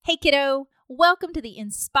Hey kiddo, welcome to the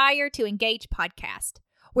Inspire to Engage podcast,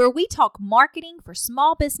 where we talk marketing for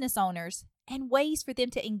small business owners and ways for them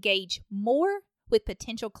to engage more with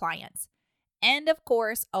potential clients. And of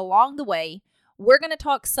course, along the way, we're going to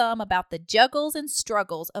talk some about the juggles and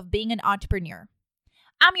struggles of being an entrepreneur.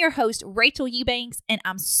 I'm your host, Rachel Eubanks, and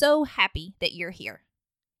I'm so happy that you're here.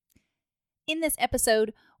 In this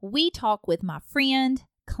episode, we talk with my friend,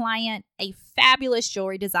 client, a fabulous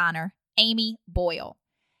jewelry designer, Amy Boyle.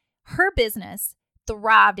 Her business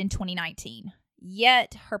thrived in 2019,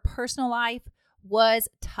 yet her personal life was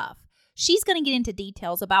tough. She's going to get into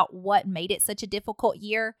details about what made it such a difficult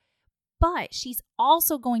year, but she's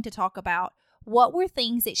also going to talk about what were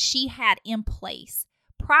things that she had in place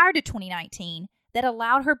prior to 2019 that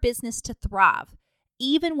allowed her business to thrive,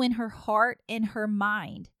 even when her heart and her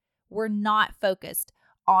mind were not focused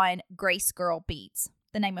on Grace Girl Beads,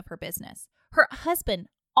 the name of her business. Her husband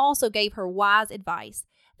also gave her wise advice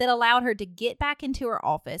that allowed her to get back into her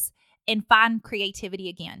office and find creativity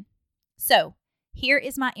again. So, here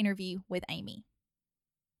is my interview with Amy.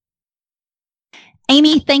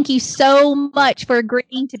 Amy, thank you so much for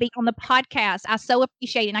agreeing to be on the podcast. I so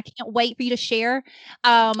appreciate it, and I can't wait for you to share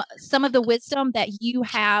some of the wisdom that you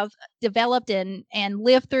have developed and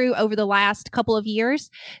lived through over the last couple of years.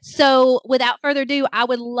 So without further ado, I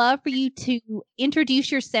would love for you to introduce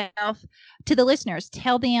yourself to the listeners.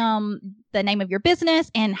 Tell them the name of your business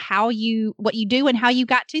and what you do and how you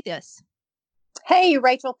got to this. Hey,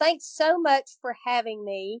 Rachel, thanks so much for having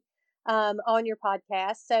me on your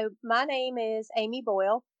podcast. So my name is Amy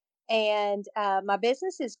Boyle, and my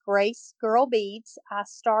business is Grace Girl Beads. I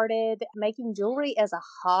started making jewelry as a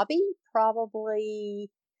hobby probably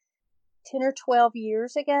 10 or 12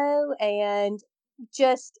 years ago, and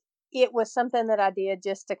it was something that I did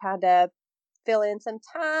just to kind of fill in some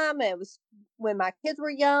time. It was when my kids were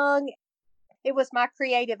young. It was my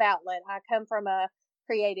creative outlet. I come from a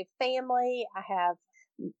creative family.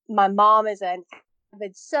 My mom is an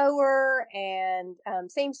avid sewer and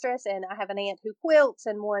seamstress, and I have an aunt who quilts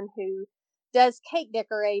and one who does cake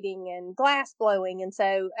decorating and glass blowing. And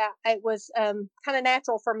so it was kind of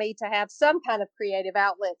natural for me to have some kind of creative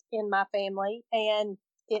outlet in my family, and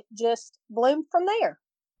it just bloomed from there.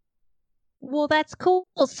 Well, that's cool.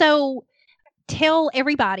 So tell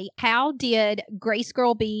everybody, how did Grace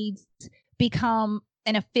Girl Beads become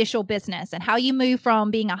an official business, and how you move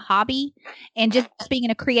from being a hobby and just being in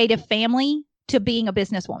a creative family to being a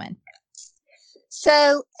businesswoman?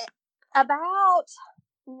 So about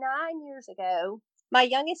 9 years ago, my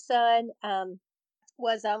youngest son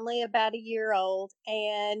was only about a year old,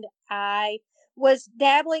 and I was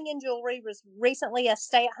dabbling in jewelry, was recently a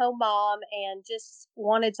stay-at-home mom, and just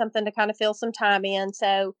wanted something to kind of fill some time in.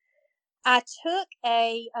 So I took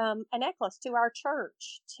a necklace to our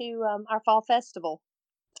church, to our fall festival,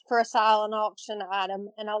 for a silent auction item,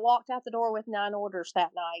 and I walked out the door with 9 orders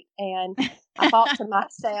that night, and I thought to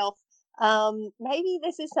myself, maybe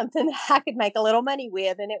this is something that I could make a little money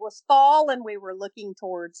with. And it was fall, and we were looking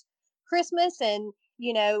towards Christmas, and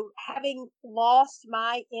having lost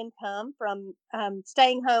my income from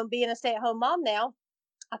staying home, being a stay-at-home mom now,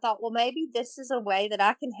 I thought, well, maybe this is a way that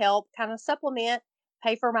I can help kind of supplement,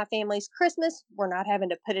 pay for my family's Christmas. We're not having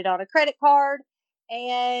to put it on a credit card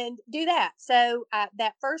and do that. So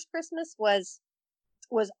that first Christmas was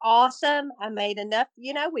awesome. I made enough,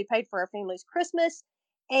 we paid for our family's Christmas,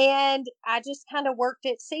 and I just kind of worked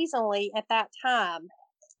it seasonally at that time.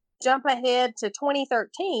 Jump ahead to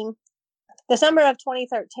 2013. The summer of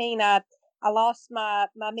 2013, I lost my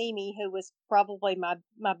Mimi, who was probably my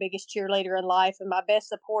biggest cheerleader in life and my best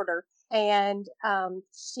supporter. And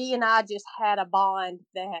she and I just had a bond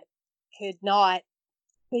that could not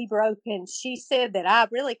be broken. She said that I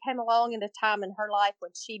really came along in a time in her life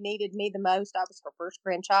when she needed me the most. I was her first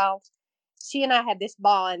grandchild. She and I had this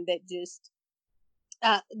bond that just,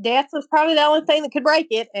 death was probably the only thing that could break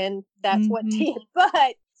it, and that's what did.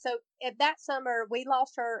 But so at that summer, we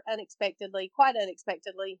lost her quite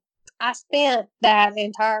unexpectedly. I spent that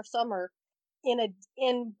entire summer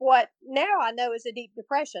in what now I know is a deep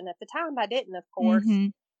depression. At the time, I didn't, of course.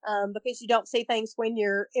 Because you don't see things when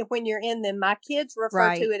you're in them. My kids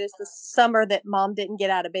refer to it as the summer that mom didn't get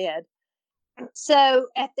out of bed. So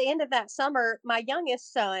at the end of that summer, my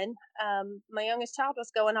youngest child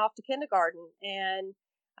was going off to kindergarten, and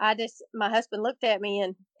my husband looked at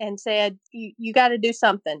me and said, you got to do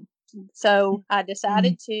something. So I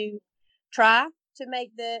decided to try to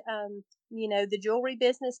make the jewelry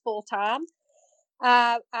business full time.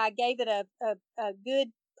 I gave it a good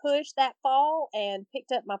push that fall and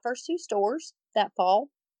picked up my first 2 stores that fall.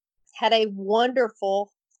 Had a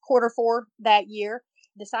wonderful quarter 4 that year,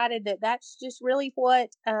 decided that that's just really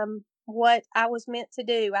what I was meant to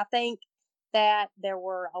do. I think that there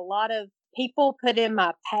were a lot of people put in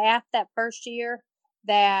my path that first year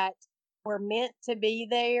that were meant to be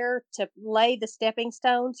there to lay the stepping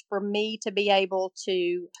stones for me to be able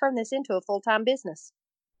to turn this into a full-time business.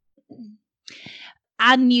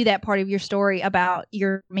 I knew that part of your story about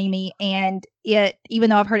your Mimi, and it, even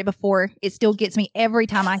though I've heard it before, it still gets me every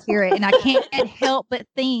time I hear it. And I can't help but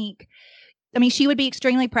think, I mean, she would be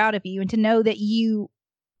extremely proud of you, and to know that you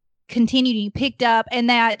continued and you picked up, and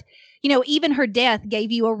that, you know, even her death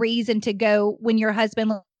gave you a reason to go when your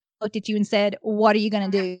husband looked at you and said, what are you going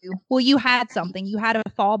to do? Well, you had something, you had a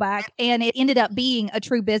fallback, and it ended up being a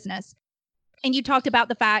true business. And you talked about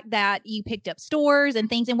the fact that you picked up stores and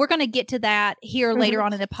things, and we're going to get to that here later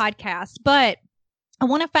on in the podcast. But I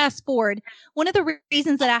want to fast forward. One of the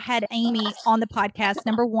reasons that I had Amy on the podcast,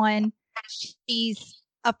 number one, she's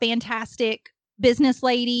a fantastic business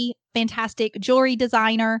lady, fantastic jewelry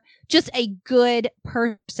designer, just a good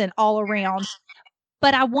person all around.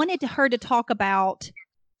 But I wanted her to talk about,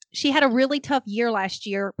 she had a really tough year last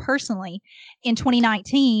year personally in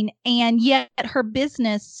 2019, and yet her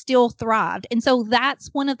business still thrived. And so that's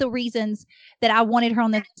one of the reasons that I wanted her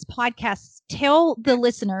on this podcast. Tell the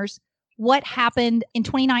listeners what happened in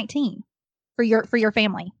 2019 for your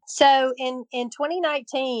family. So in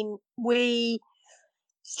 2019, we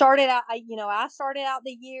started out, I started out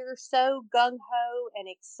the year so gung-ho and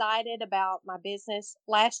excited about my business.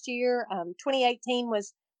 Last year, 2018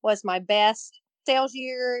 was my best sales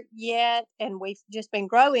year yet, and we've just been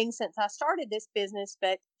growing since I started this business.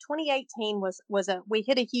 But 2018 we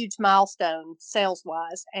hit a huge milestone sales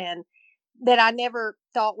wise, and that I never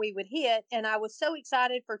thought we would hit. And I was so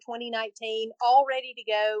excited for 2019, all ready to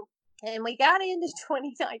go. And we got into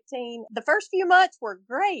 2019. The first few months were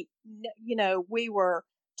great. We were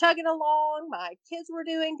chugging along. My kids were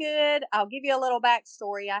doing good. I'll give you a little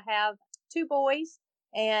backstory. I have 2 boys,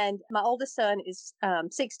 and my oldest son is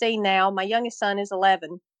 16 now. My youngest son is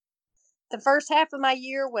 11. The first half of my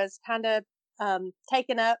year was kind of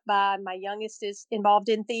taken up by, my youngest is involved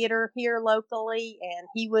in theater here locally, and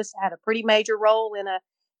he had a pretty major role in a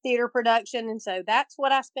theater production. And so that's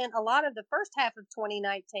what I spent a lot of the first half of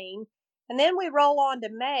 2019. And then we roll on to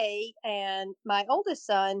May, and my oldest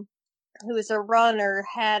son, who is a runner,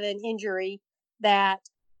 had an injury that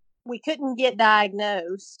we couldn't get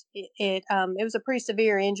diagnosed. It was a pretty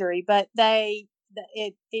severe injury, but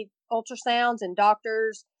ultrasounds and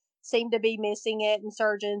doctors seemed to be missing it, and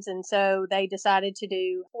surgeons, and so they decided to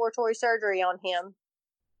do exploratory surgery on him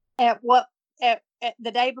at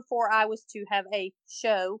the day before I was to have a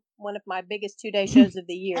show, one of my biggest 2-day shows of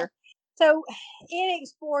the year. So in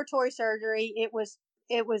exploratory surgery, it was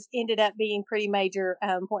ended up being pretty major,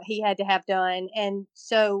 what he had to have done. And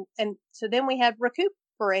so then we had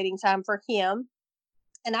recuperating time for him,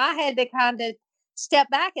 and I had to kind of step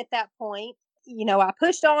back at that point. I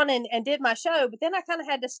pushed on and did my show, but then I kind of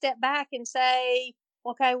had to step back and say,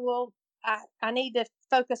 okay, well, I need to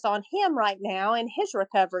focus on him right now and his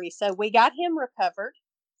recovery. So we got him recovered.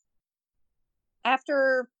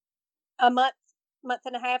 After a month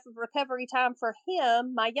and a half of recovery time for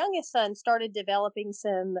him, my youngest son started developing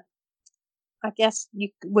some, I guess you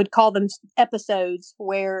would call them episodes,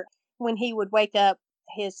 where when he would wake up,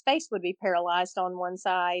 his face would be paralyzed on one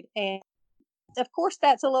side. And of course,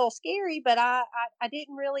 that's a little scary, but I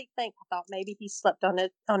didn't really think. I thought maybe he slept on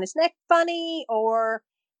his neck funny, or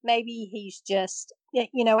maybe he's just,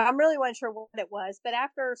 I'm really wasn't sure what it was. But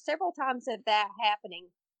after several times of that happening,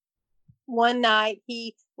 one night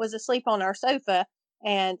he was asleep on our sofa,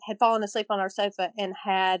 and had fallen asleep on our sofa, and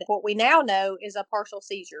had what we now know is a partial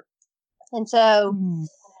seizure. And so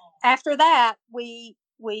after that, we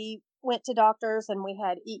went to doctors, and we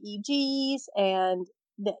had EEGs, and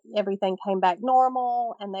everything came back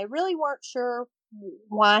normal, and they really weren't sure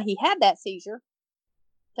why he had that seizure.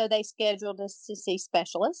 So they scheduled us to see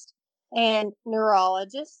specialists and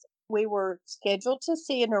neurologists. We were scheduled to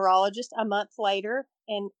see a neurologist a month later,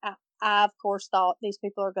 and I of course thought, these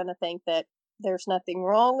people are going to think that there's nothing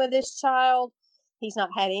wrong with this child. He's not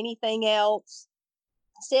had anything else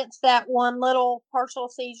since that one little partial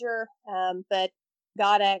seizure. But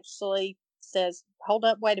God actually says, hold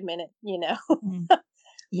up, wait a minute,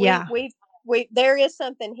 Yeah. There is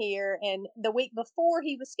something here. And the week before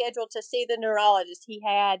he was scheduled to see the neurologist, he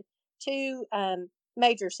had 2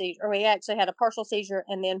 major seizures, or he actually had a partial seizure,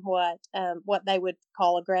 and then what they would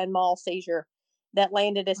call a grand mal seizure that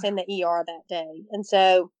landed us in the ER that day. And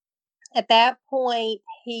so at that point,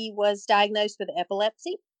 he was diagnosed with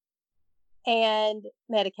epilepsy and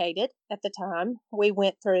medicated at the time. We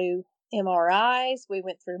went through MRIs. We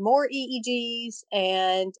went through more EEGs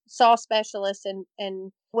and saw specialists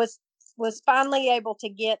and was finally able to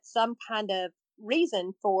get some kind of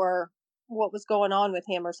reason for what was going on with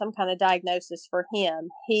him or some kind of diagnosis for him.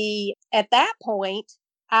 At that point,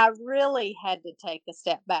 I really had to take a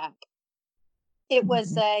step back. It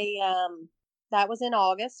was that was in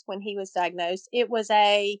August when he was diagnosed. It was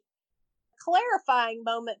a clarifying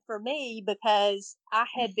moment for me because I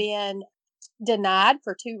had been denied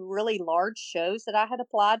for two really large shows that I had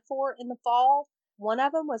applied for in the fall. One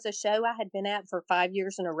of them was a show I had been at for 5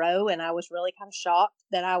 years in a row, and I was really kind of shocked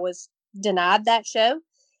that I was denied that show.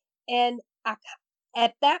 And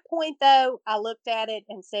at that point, though, I looked at it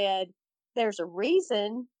and said, there's a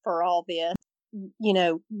reason for all this.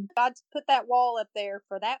 God's put that wall up there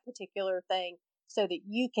for that particular thing so that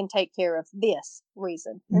you can take care of this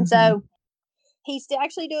reason. Mm-hmm. And so he's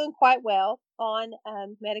actually doing quite well on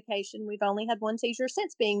medication. We've only had one seizure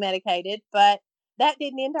since being medicated, but that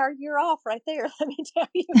didn't end our year off right there. Let me tell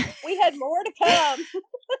you, we had more to come.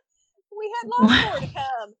 We had lots more to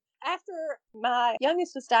come. After my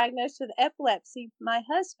youngest was diagnosed with epilepsy, my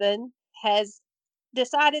husband has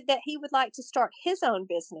decided that he would like to start his own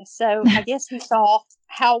business. So I guess he saw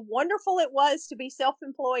how wonderful it was to be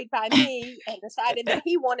self-employed by me and decided that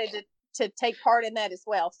he wanted to take part in that as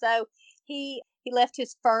well. So he left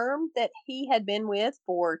his firm that he had been with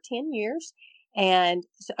for 10 years and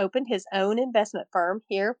opened his own investment firm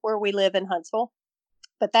here where we live in Huntsville.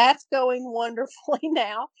 But that's going wonderfully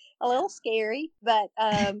now. A little scary, but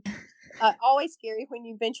always scary when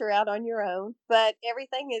you venture out on your own. But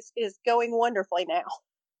everything is going wonderfully now.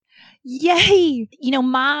 Yay!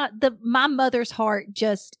 My mother's heart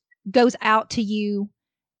just goes out to you,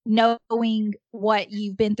 knowing what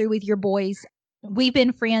you've been through with your boys. We've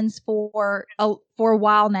been friends for a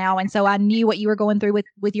while now, and so I knew what you were going through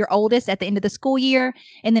with your oldest at the end of the school year,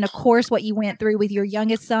 and then of course what you went through with your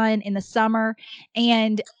youngest son in the summer.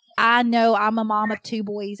 And I know I'm a mom of two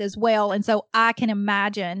boys as well, and so I can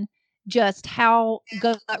imagine just how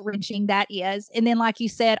gut-wrenching that is. And then, like you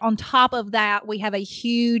said, on top of that, we have a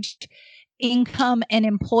huge income and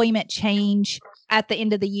employment change at the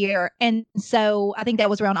end of the year, and so I think that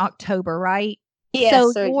was around October, right? Yes.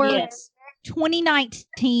 So yes.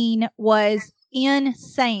 2019 was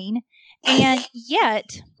insane. And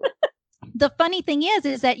yet the funny thing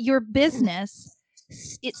is that your business,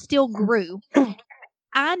 it still grew.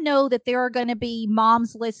 I know that there are going to be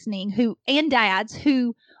moms listening and dads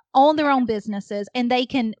who own their own businesses, and they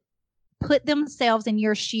can put themselves in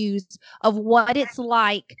your shoes of what it's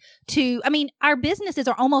like our businesses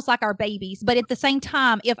are almost like our babies, but at the same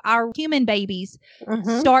time, if our human babies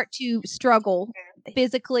start to struggle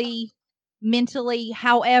physically, mentally,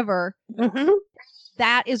 however,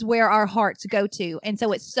 that is where our hearts go to. And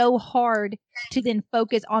so it's so hard to then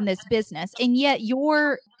focus on this business. And yet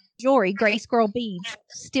your jewelry, Grace Girl Beads,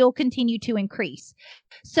 still continue to increase.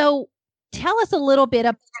 So tell us a little bit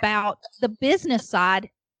about the business side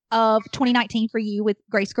of 2019 for you with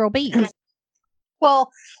Grace Girl Beads. Well,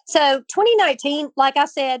 so 2019, like I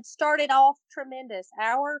said, started off tremendous.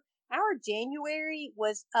 Our January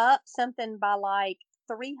was up something by like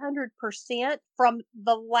 300% from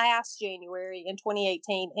the last January in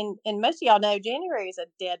 2018. And most of y'all know January is a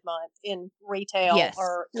dead month in retail. Yes.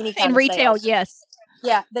 Or any kind in of retail. sales. Yes.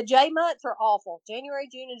 Yeah. The J months are awful. January,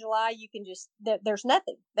 June, and July, you can just, there's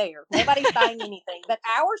nothing there. Nobody's buying anything, but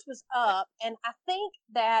ours was up. And I think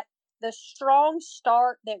that the strong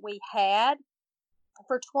start that we had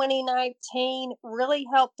for 2019 really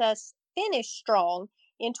helped us finish strong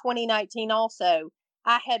in 2019 also.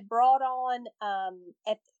 I had brought on,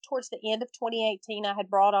 towards the end of 2018, I had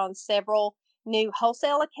brought on several new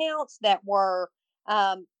wholesale accounts that were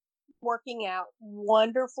working out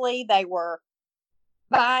wonderfully. They were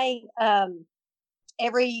buying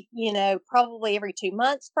probably every 2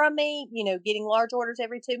 months from me, getting large orders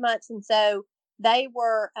every 2 months. And so they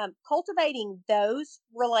were cultivating those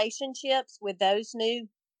relationships with those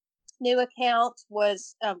new accounts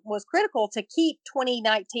was critical to keep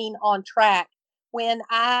 2019 on track when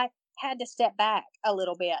I had to step back a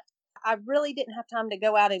little bit. I really didn't have time to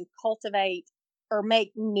go out and cultivate or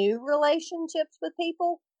make new relationships with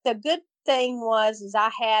people. The good thing is I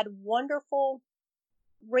had wonderful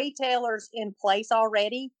retailers in place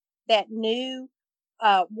already that knew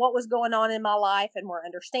what was going on in my life and were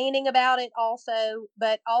understanding about it also.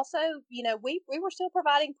 But also, we were still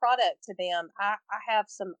providing product to them. I have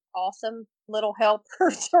some awesome little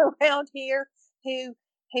helpers around here who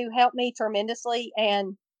helped me tremendously.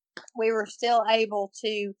 And we were still able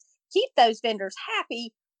to keep those vendors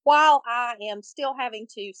happy while I am still having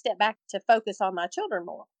to step back to focus on my children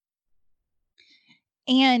more.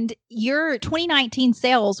 And your 2019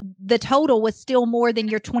 sales, the total was still more than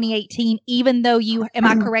your 2018, even though am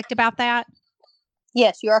I correct about that?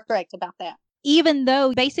 Yes, you are correct about that. Even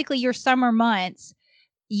though basically your summer months,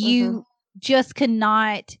 you just could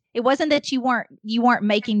not, it wasn't that you weren't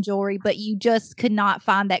making jewelry, but you just could not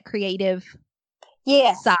find that creative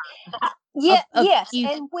side. Yes.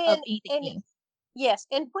 Yes.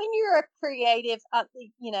 And when you're a creative,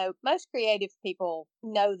 most creative people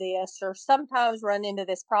know this or sometimes run into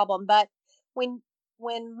this problem. But when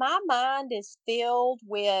my mind is filled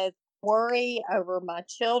with worry over my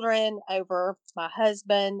children, over my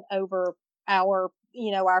husband, over our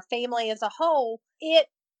family as a whole, it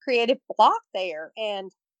creative block there.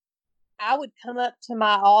 And I would come up to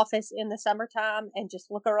my office in the summertime and just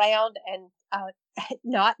look around and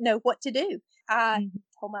not know what to do. I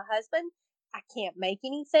told my husband, I can't make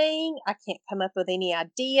anything. I can't come up with any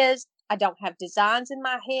ideas. I don't have designs in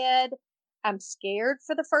my head. I'm scared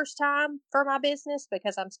for the first time for my business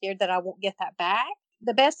because I'm scared that I won't get that back.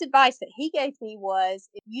 The best advice that he gave me was,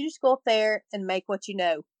 if you just go up there and make what you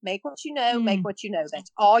know. Make what you know, make what you know.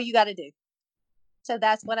 That's all you got to do. So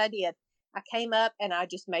that's what I did. I came up and I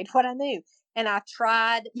just made what I knew. And I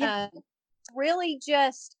tried really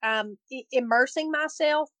just immersing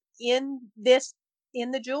myself in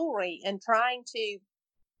the jewelry and trying to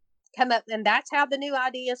come up. And that's how the new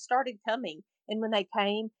ideas started coming. And when they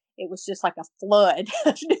came, it was just like a flood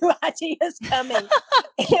of new ideas coming.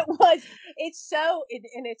 It's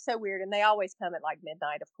so weird. And they always come at like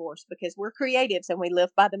midnight, of course, because we're creatives and we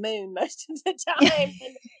live by the moon most of the time.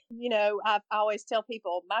 And, I always tell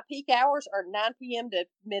people my peak hours are 9 p.m. to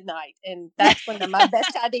midnight. And that's when my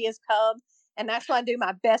best ideas come. And that's when I do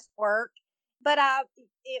my best work. But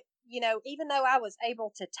even though I was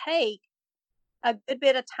able to take a good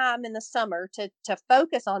bit of time in the summer to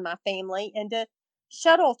focus on my family and to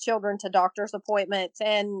shuttle children to doctor's appointments.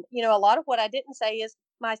 And, a lot of what I didn't say is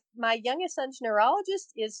my youngest son's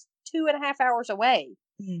neurologist is 2.5 hours away.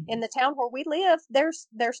 In the town where we live, there's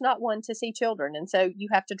not one to see children. And so you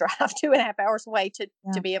have to drive 2.5 hours away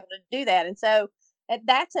to be able to do that. And so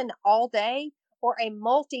that's an all day or a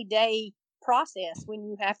multi-day process when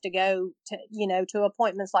you have to go to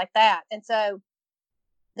appointments like that. And so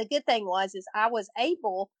the good thing is I was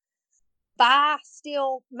able, by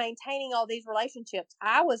still maintaining all these relationships,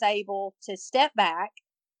 I was able to step back,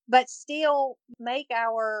 but still make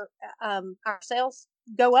our sales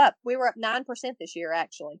go up. We were up 9% this year,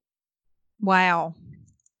 actually. Wow.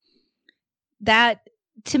 That,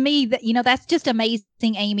 to me, that's just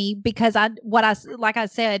amazing, Amy, because like I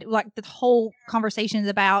said, like the whole conversation is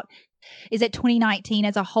about is that 2019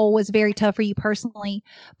 as a whole was very tough for you personally,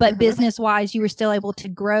 but business wise, you were still able to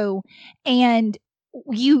grow. And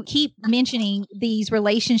you keep mentioning these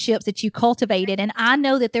relationships that you cultivated. And I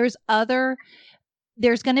know that there's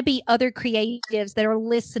going to be other creatives that are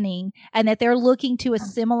listening and that they're looking to a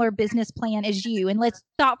similar business plan as you. And let's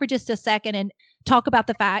stop for just a second and talk about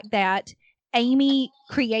the fact that Amy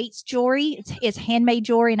creates jewelry. It's handmade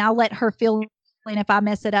jewelry, and I'll let her fill in if I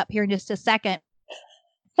mess it up here in just a second.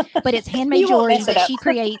 But it's handmade jewelry that she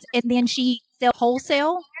creates, and then she sells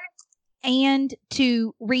wholesale and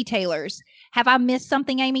to retailers. Have I missed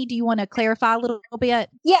something, Amy? Do you want to clarify a little bit?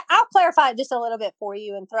 Yeah, I'll clarify just a little bit for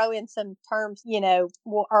you and throw in some terms,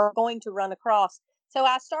 are going to run across. So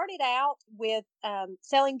I started out with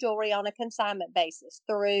selling jewelry on a consignment basis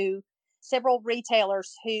through several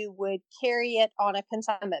retailers who would carry it on a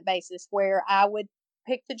consignment basis, where I would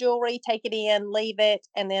pick the jewelry, take it in, leave it,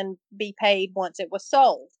 and then be paid once it was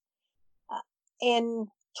sold. In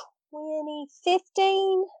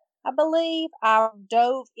 2015, I believe, I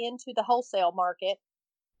dove into the wholesale market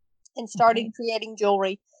and started creating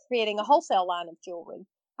a wholesale line of jewelry.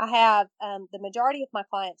 I have the majority of my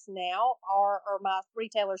clients now or my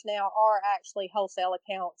retailers now are actually wholesale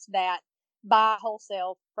accounts that buy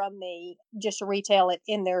wholesale from me, just retail it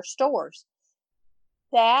in their stores.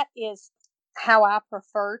 That is how I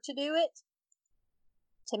prefer to do it.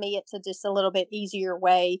 To me, it's just a little bit easier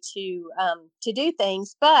way to do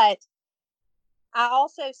things. But I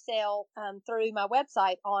also sell through my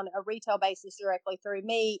website on a retail basis directly through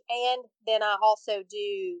me. And then I also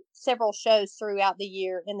do several shows throughout the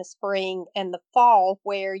year in the spring and the fall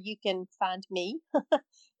where you can find me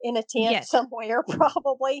in a tent somewhere,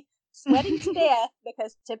 probably sweating to death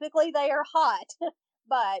because typically they are hot.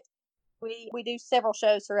 But we do several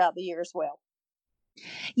shows throughout the year as well.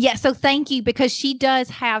 Yeah, so thank you, because she does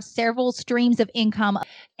have several streams of income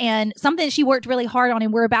and something that she worked really hard on,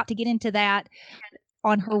 and we're about to get into that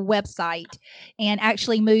on her website, and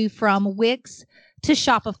actually move from Wix to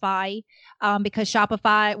Shopify because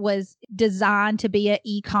Shopify was designed to be an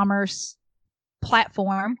e-commerce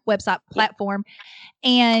website platform.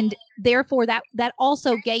 And therefore that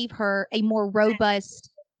also gave her a more robust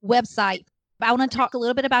website. I want to talk a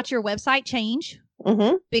little bit about your website change,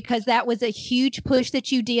 because that was a huge push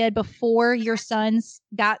that you did before your sons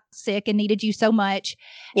got sick and needed you so much.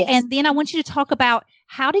 Yes. And then I want you to talk about,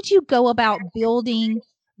 how did you go about building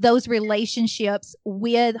those relationships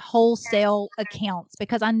with wholesale accounts?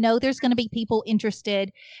 Because I know there's going to be people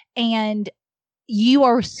interested, and you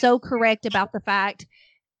are so correct about the fact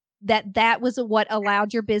that that was what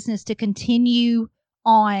allowed your business to continue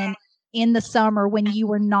on in the summer when you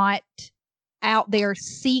were not out there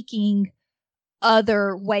seeking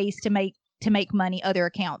other ways to make money, other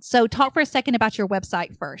accounts. So talk for a second about your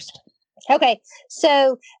website first. Okay.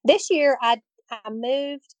 So this year I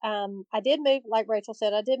moved, I did move, like Rachel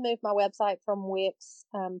said, I did move my website from Wix,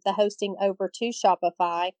 the hosting, over to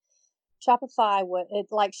Shopify. Shopify,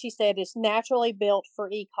 like she said, is naturally built for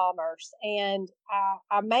e-commerce. And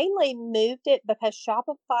I mainly moved it because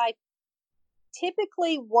Shopify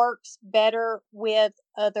typically works better with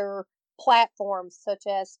other platforms such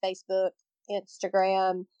as Facebook,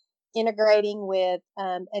 Instagram. Integrating with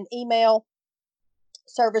an email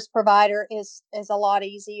service provider is a lot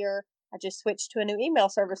easier. I just switched to a new email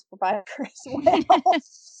service provider as well.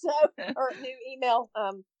 Or new email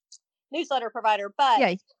newsletter provider. But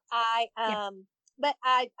Yeah. I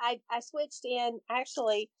switched in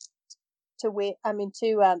actually to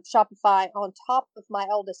Shopify on top of my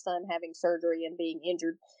oldest son having surgery and being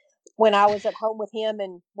injured. When I was at home with him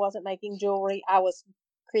and wasn't making jewelry, I was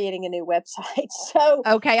creating a new website. So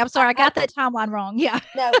okay, I'm sorry, I got that timeline wrong. Yeah.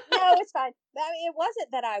 No, it's fine. I mean, it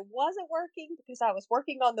wasn't that I wasn't working, because I was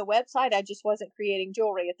working on the website. I just wasn't creating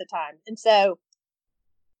jewelry at the time. And so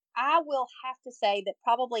I will have to say that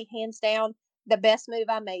probably hands down, the best move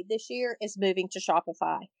I made this year is moving to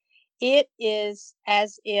Shopify. It is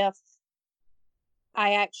as if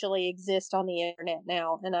I actually exist on the internet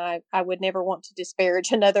now, and I would never want to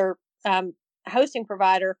disparage another hosting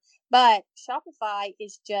provider, but Shopify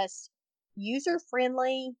is just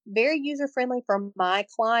user-friendly, very user-friendly for my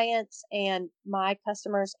clients and my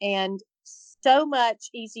customers, and so much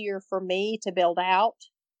easier for me to build out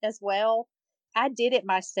as well. I did it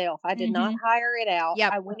myself. I did not hire it out.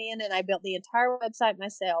 Yep. I went in and I built the entire website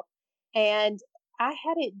myself, and I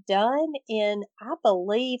had it done in, I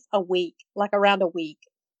believe, a week, like around a week.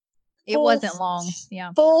 It wasn't long.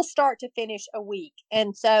 Yeah. Full start to finish, a week.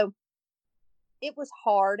 And so it was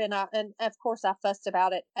hard. And of course I fussed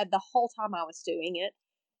about it the whole time I was doing it.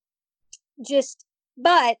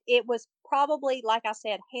 But it was probably, like I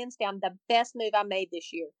said, hands down the best move I made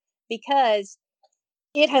this year, because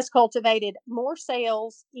it has cultivated more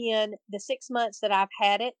sales in the 6 months that I've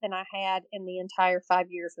had it than I had in the entire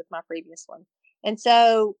 5 years with my previous one. And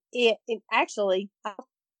so it actually, I'll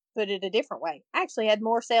put it a different way. I actually had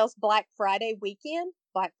more sales Black Friday weekend,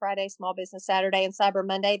 Black Friday, Small Business Saturday, and Cyber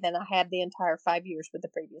Monday than I had the entire 5 years with the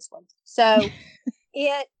previous one. So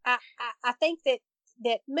I think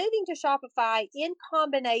that moving to Shopify in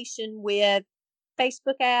combination with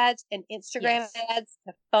Facebook ads and Instagram ads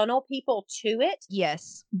to funnel people to it,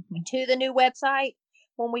 to the new website,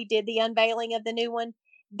 when we did the unveiling of the new one,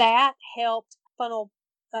 that helped funnel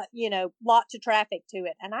lots of traffic to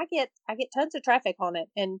it. And I get tons of traffic on it,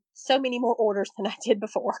 and so many more orders than I did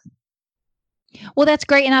before. Well, that's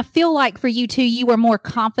great. And I feel like for you too, you were more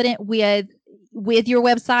confident with your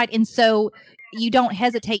website. And so you don't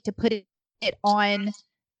hesitate to put it on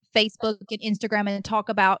Facebook and Instagram and talk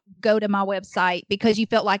about, go to my website, because you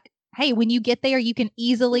felt like, hey, when you get there, you can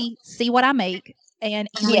easily see what I make and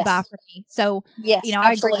easily buy from me. So,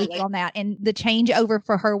 I agree with you on that. And the changeover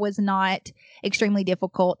for her was not extremely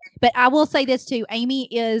difficult. But I will say this too, Amy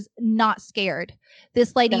is not scared.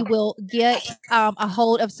 This lady will get a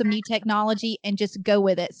hold of some new technology and just go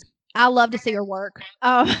with it. I love to see her work.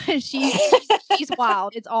 She's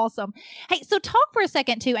wild. It's awesome. Hey, so talk for a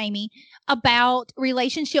second too, Amy, about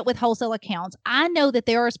relationship with wholesale accounts. I know that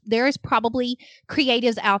there is probably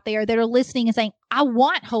creatives out there that are listening and saying, I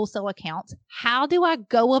want wholesale accounts. How do I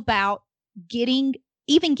go about getting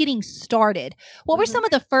started? What were some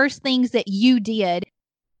of the first things that you did?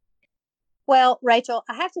 Well, Rachel,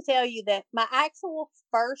 I have to tell you that my actual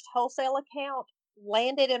first wholesale account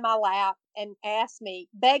landed in my lap and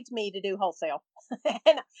begged me to do wholesale.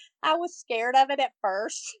 And I was scared of it at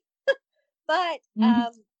first, but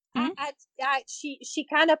she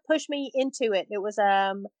kind of pushed me into it. It was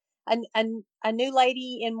a new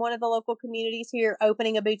lady in one of the local communities here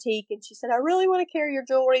opening a boutique, and she said, I really want to carry your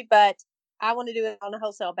jewelry, but I want to do it on a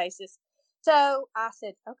wholesale basis. So I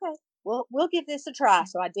said, okay, we'll give this a try.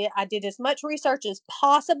 So I did as much research as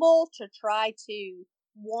possible to try to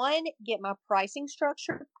one, get my pricing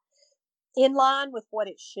structure in line with what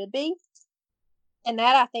it should be. And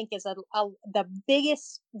that I think is the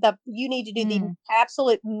biggest, you need to do the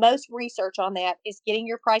absolute most research on that is getting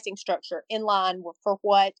your pricing structure in line for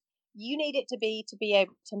what you need it to be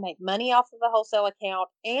able to make money off of a wholesale account,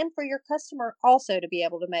 and for your customer also to be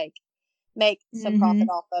able to make some profit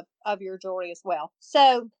off of your jewelry as well.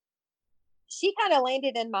 So she kind of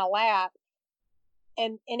landed in my lap,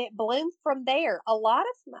 and it bloomed from there. A lot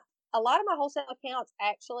of my wholesale accounts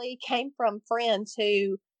actually came from friends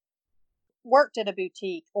who worked at a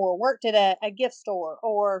boutique or worked at a gift store,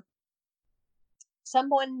 or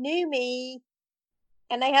someone knew me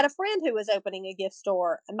and they had a friend who was opening a gift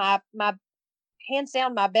store. My hands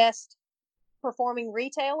down, my best performing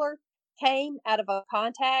retailer came out of a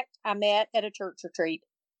contact I met at a church retreat.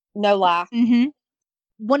 No lie.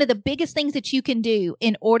 One of the biggest things that you can do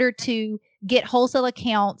in order to get wholesale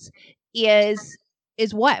accounts is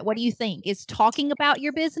what? What do you think? Is talking about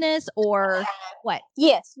your business, or what?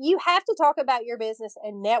 Yes, you have to talk about your business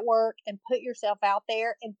and network and put yourself out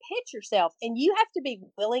there and pitch yourself. And you have to be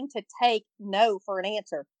willing to take no for an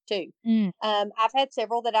answer too. I've had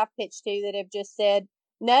several that I've pitched to that have just said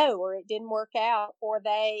no, or it didn't work out, or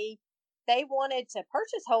they wanted to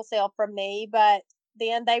purchase wholesale from me, but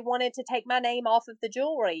then they wanted to take my name off of the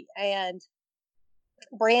jewelry and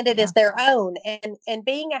brand it as their own. And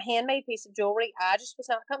being a handmade piece of jewelry, I just was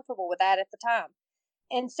not comfortable with that at the time.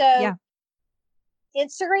 And so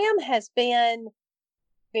Instagram has been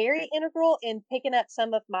very integral in picking up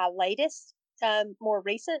some of my latest, more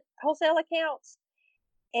recent wholesale accounts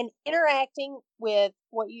and interacting with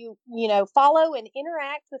what you follow and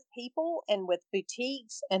interact with people and with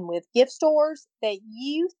boutiques and with gift stores that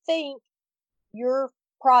you think your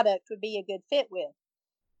product would be a good fit with.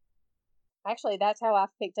 Actually, that's how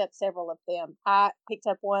I've picked up several of them. I picked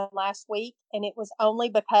up one last week, and it was only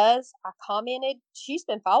because I commented. She's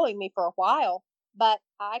been following me for a while, but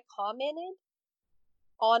I commented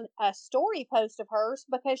on a story post of hers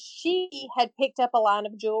because she had picked up a line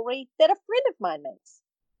of jewelry that a friend of mine makes.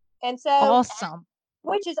 And so awesome.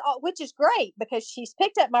 Which is great, because she's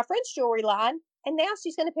picked up my friend's jewelry line, and now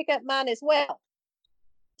she's going to pick up mine as well.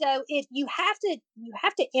 So you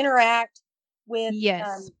have to interact with,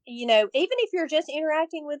 even if you're just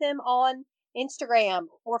interacting with them on Instagram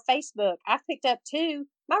or Facebook. I've picked up I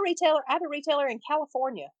have a retailer in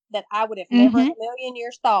California that I would have never in a million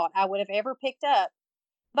years thought I would have ever picked up.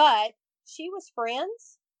 But she was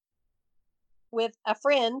friends with a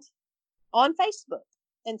friend on Facebook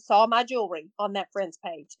and saw my jewelry on that friend's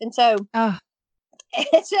page. And so,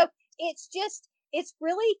 it's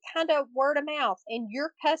really kind of word of mouth, and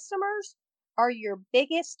your customers are your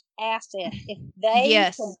biggest asset. If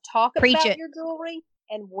they can talk about your jewelry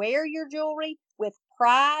and wear your jewelry with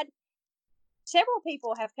pride. Several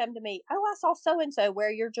people have come to me, I saw so-and-so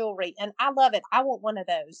wear your jewelry and I love it. I want one of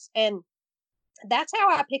those. And that's how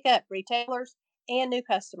I pick up retailers and new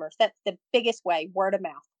customers. That's the biggest way, word of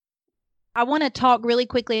mouth. I want to talk really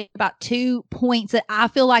quickly about 2 points that I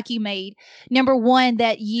feel like you made. Number one,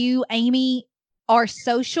 that you, Amy, are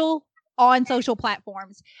on social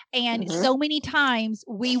platforms. And so many times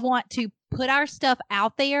we want to put our stuff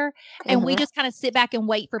out there and we just kind of sit back and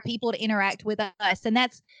wait for people to interact with us. And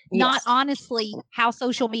that's not honestly how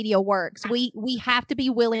social media works. We have to be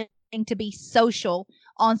willing to be social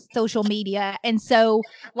on social media. And so,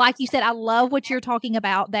 like you said, I love what you're talking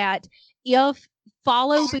about, that if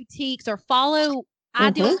follow boutiques or follow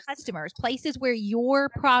ideal customers, places where your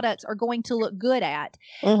products are going to look good at,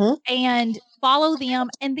 and follow them,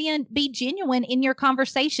 and then be genuine in your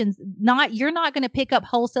conversations. You're not going to pick up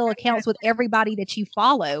wholesale accounts with everybody that you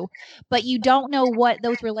follow, but you don't know what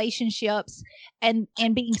those relationships and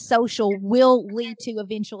being social will lead to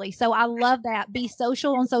eventually. So I love that. Be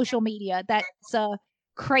social on social media. That's a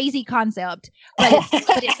crazy concept, but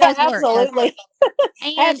it does work. Absolutely.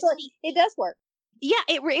 Absolutely. It does work. Yeah,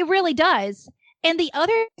 it really does. And the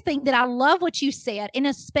other thing that I love what you said, and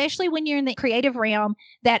especially when you're in the creative realm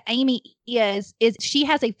that Amy is she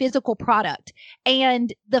has a physical product.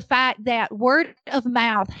 And the fact that word of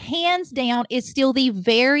mouth, hands down, is still the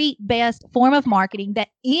very best form of marketing that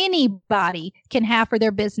anybody can have for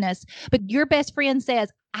their business. But your best friend says,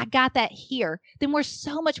 I got that here, then we're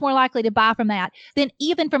so much more likely to buy from that than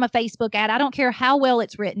even from a Facebook ad. I don't care how well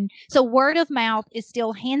it's written. So word of mouth is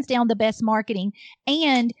still hands down the best marketing,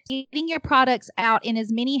 and getting your products out in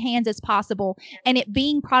as many hands as possible, and it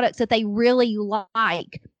being products that they really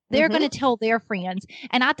like. They're going to tell their friends.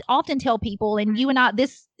 And I often tell people, and you and I,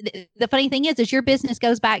 the funny thing is your business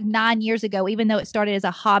goes back 9 years ago, even though it started as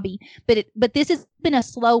a hobby, but this has been a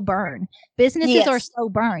slow burn. Businesses are a slow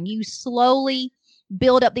burn. You slowly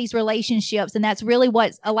build up these relationships. And that's really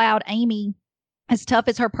what's allowed Amy, as tough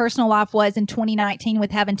as her personal life was in 2019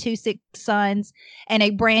 with having 2 sick sons and a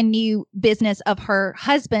brand new business of her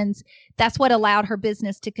husband's, that's what allowed her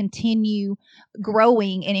business to continue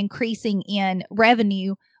growing and increasing in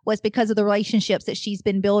revenue, was because of the relationships that she's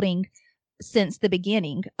been building since the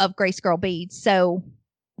beginning of Grace Girl Beads. So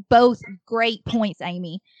both great points,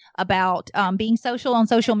 Amy, about being social on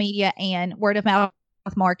social media and word of mouth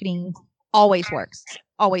marketing always works.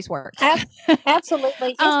 Always works. Absolutely.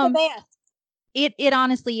 It's the best. It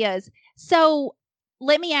honestly is. So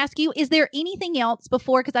let me ask you, is there anything else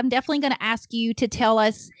before, because I'm definitely going to ask you to tell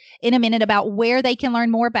us in a minute about where they can learn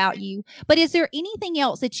more about you, but is there anything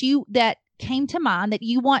else that came to mind that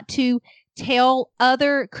you want to tell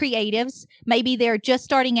other creatives? Maybe they're just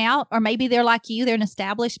starting out, or maybe they're like you, they're an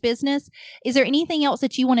established business. Is there anything else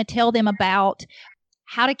that you want to tell them about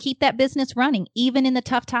how to keep that business running, even in the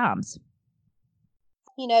tough times?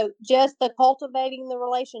 Just the cultivating the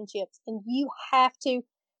relationships. And you have to,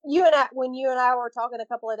 when you and I were talking a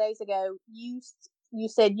couple of days ago, you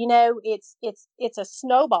said, it's a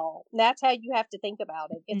snowball. And that's how you have to think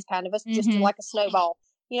about it. It's kind of just like a snowball.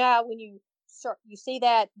 When you see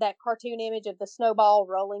that cartoon image of the snowball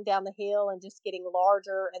rolling down the hill and just getting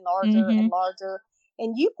larger and larger and larger.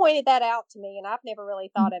 And you pointed that out to me, and I've never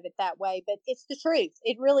really thought of it that way, but it's the truth.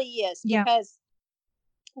 It really is. Yeah. Because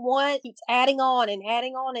one keeps adding on and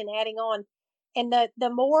adding on and adding on. And the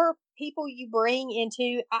more people you bring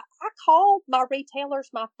into, I call my retailers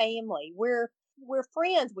my family. We're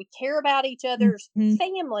friends. We care about each other's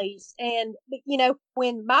families. And,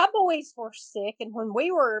 when my boys were sick and when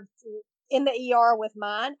we were in the ER with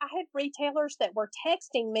mine, I had retailers that were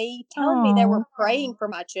texting me, telling me they were praying for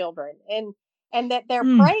my children and that they're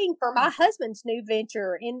praying for my husband's new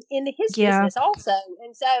venture in his business also.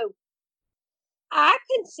 And so I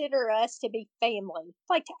consider us to be family.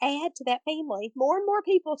 Like to add to that family, more and more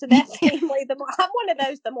people to that family. I'm one of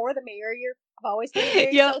those, the more the merrier. I've always been a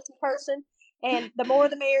very social person, and the more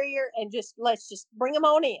the merrier. And let's just bring them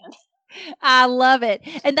on in. I love it.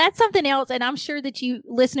 And that's something else. And I'm sure that you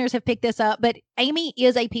listeners have picked this up, but Amy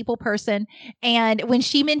is a people person. And when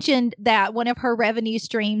she mentioned that one of her revenue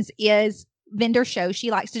streams is vendor shows,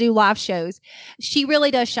 she likes to do live shows. She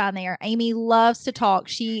really does shine there. Amy loves to talk.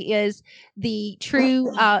 She is the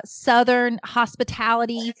true Southern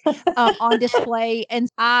hospitality on display. And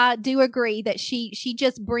I do agree that she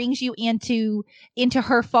just brings you into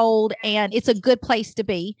her fold, and it's a good place to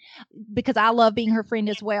be, because I love being her friend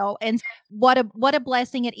as well. And what a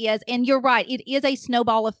blessing it is. And you're right. It is a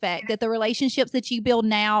snowball effect that the relationships that you build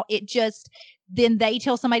now, then they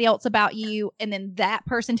tell somebody else about you, and then that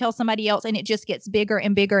person tells somebody else, and it just gets bigger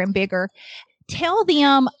and bigger and bigger. Tell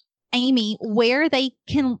them, Amy, where they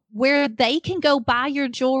can go buy your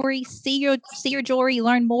jewelry, see your jewelry,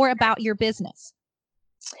 learn more about your business.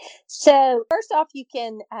 So first off, you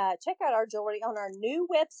can check out our jewelry on our new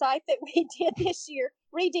website that we redid this year.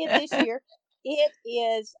 It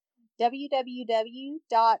is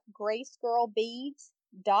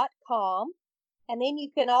www.gracegirlbeads.com. And then you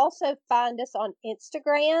can also find us on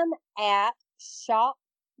Instagram at Shop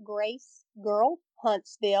Grace Girl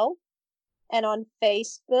Huntsville, and on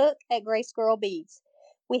Facebook at Grace Girl Beads.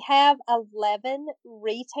 We have 11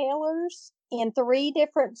 retailers in 3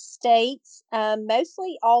 different states,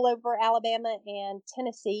 mostly all over Alabama and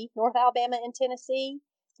Tennessee, North Alabama and Tennessee.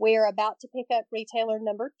 We're about to pick up retailer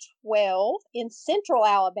number 12 in Central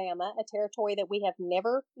Alabama, a territory that we have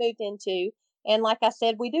never moved into. And like I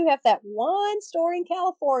said, we do have that one store in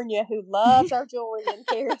California who loves our jewelry and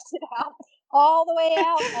carries it out all the way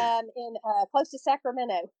out in close to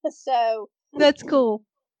Sacramento. So that's cool.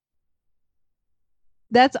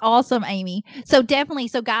 That's awesome, Amy. So definitely.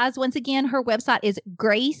 So guys, once again, her website is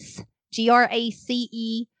Grace, Grace,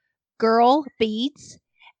 Girl Beads.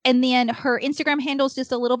 And then her Instagram handle is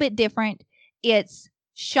just a little bit different. It's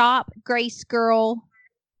Shop Grace Girl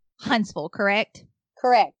Huntsville, correct?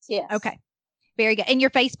 Correct, yes. Okay. Very good. And your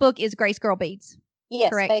Facebook is Grace Girl Beads. Yes,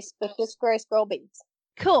 correct? Facebook is Grace Girl Beads.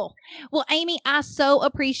 Cool. Well, Amy, I so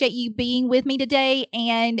appreciate you being with me today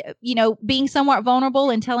and, being somewhat vulnerable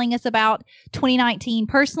and telling us about 2019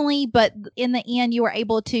 personally, but in the end, you were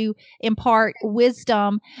able to impart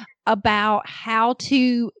wisdom about how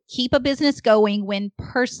to keep a business going when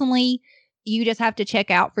personally you just have to check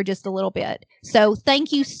out for just a little bit. So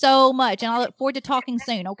thank you so much. And I look forward to talking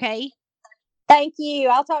soon. Okay. Thank you.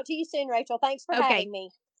 I'll talk to you soon, Rachel. Thanks for having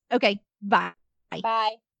me. Okay. Bye.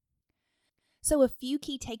 Bye. So a few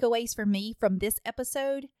key takeaways for me from this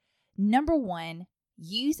episode. Number 1,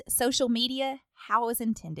 use social media how it was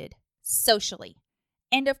intended, socially.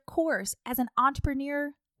 And of course, as an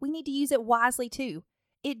entrepreneur, we need to use it wisely too.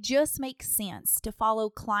 It just makes sense to follow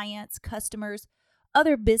clients, customers,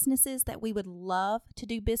 other businesses that we would love to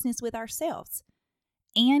do business with ourselves.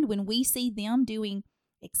 And when we see them doing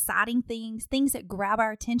exciting things that grab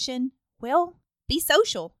our attention, well, be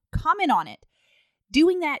social, comment on it.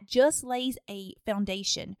 Doing that just lays a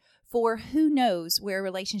foundation for who knows where a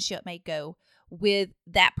relationship may go with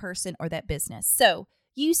that person or that business. So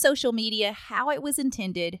use social media how it was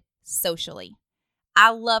intended socially.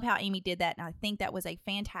 I love how Amy did that, and I think that was a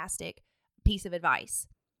fantastic piece of advice.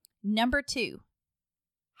 Number 2,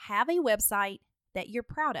 have a website that you're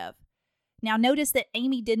proud of. Now, notice that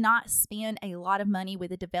Amy did not spend a lot of money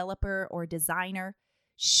with a developer or designer.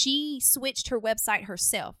 She switched her website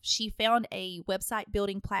herself. She found a website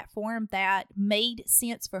building platform that made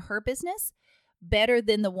sense for her business, better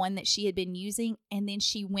than the one that she had been using, and then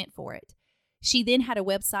she went for it. She then had a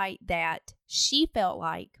website that she felt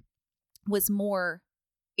like was more,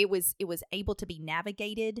 it was able to be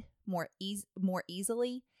navigated more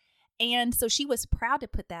easily. And so she was proud to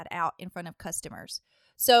put that out in front of customers.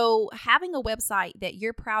 So having a website that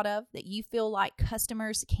you're proud of, that you feel like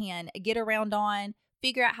customers can get around on,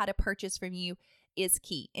 figure out how to purchase from you, is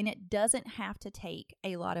key. And it doesn't have to take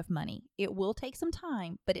a lot of money. It will take some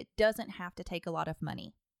time, but it doesn't have to take a lot of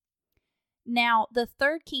money. Now, the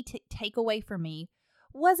third key takeaway for me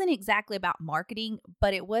wasn't exactly about marketing,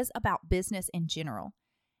 but it was about business in general.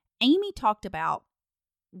 Amy talked about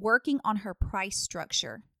working on her price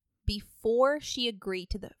structure before she agreed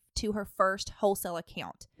to her first wholesale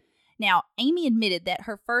account. Now, Amy admitted that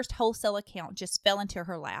her first wholesale account just fell into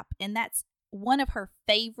her lap, and that's one of her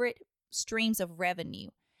favorite streams of revenue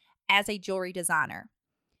as a jewelry designer.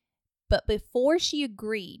 But before she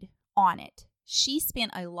agreed on it, she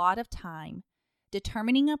spent a lot of time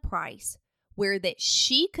determining a price where that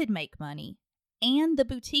she could make money and the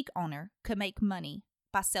boutique owner could make money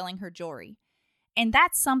by selling her jewelry. And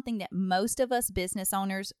that's something that most of us business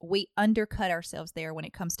owners, we undercut ourselves there when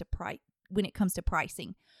it comes to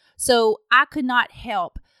pricing. So I could not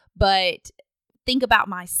help but think about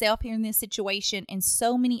myself here in this situation and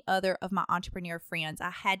so many other of my entrepreneur friends. I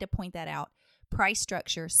had to point that out. Price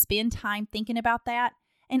structure, spend time thinking about that.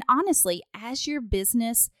 And honestly, as your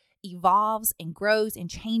business evolves and grows and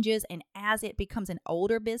changes, and as it becomes an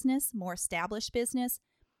older business, more established business,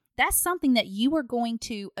 that's something that you are going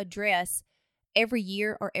to address every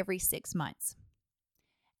year or every 6 months.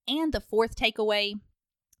 And the fourth takeaway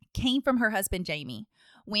came from her husband, Jamie,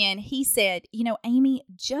 when he said, Amy,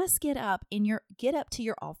 just get up to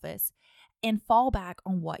your office and fall back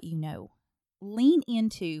on what you know. Lean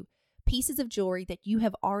into pieces of jewelry that you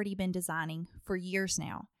have already been designing for years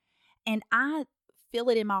now. And I feel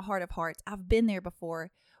it in my heart of hearts. I've been there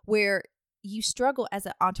before, where you struggle as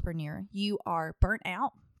an entrepreneur. You are burnt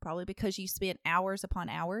out, probably because you spent hours upon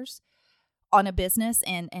hours on a business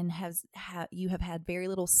and you have had very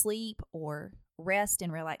little sleep or rest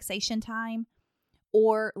and relaxation time.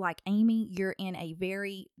 Or like Amy, you're in a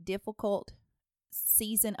very difficult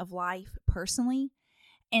season of life personally.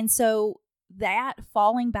 And so that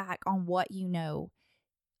falling back on what you know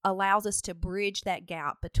allows us to bridge that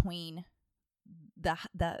gap between the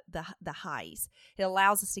highs. It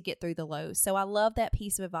allows us to get through the lows. So I love that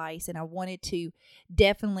piece of advice, and I wanted to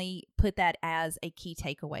definitely put that as a key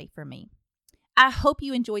takeaway for me. I hope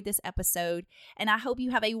you enjoyed this episode, and I hope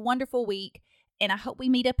you have a wonderful week, and I hope we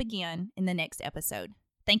meet up again in the next episode.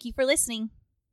 Thank you for listening.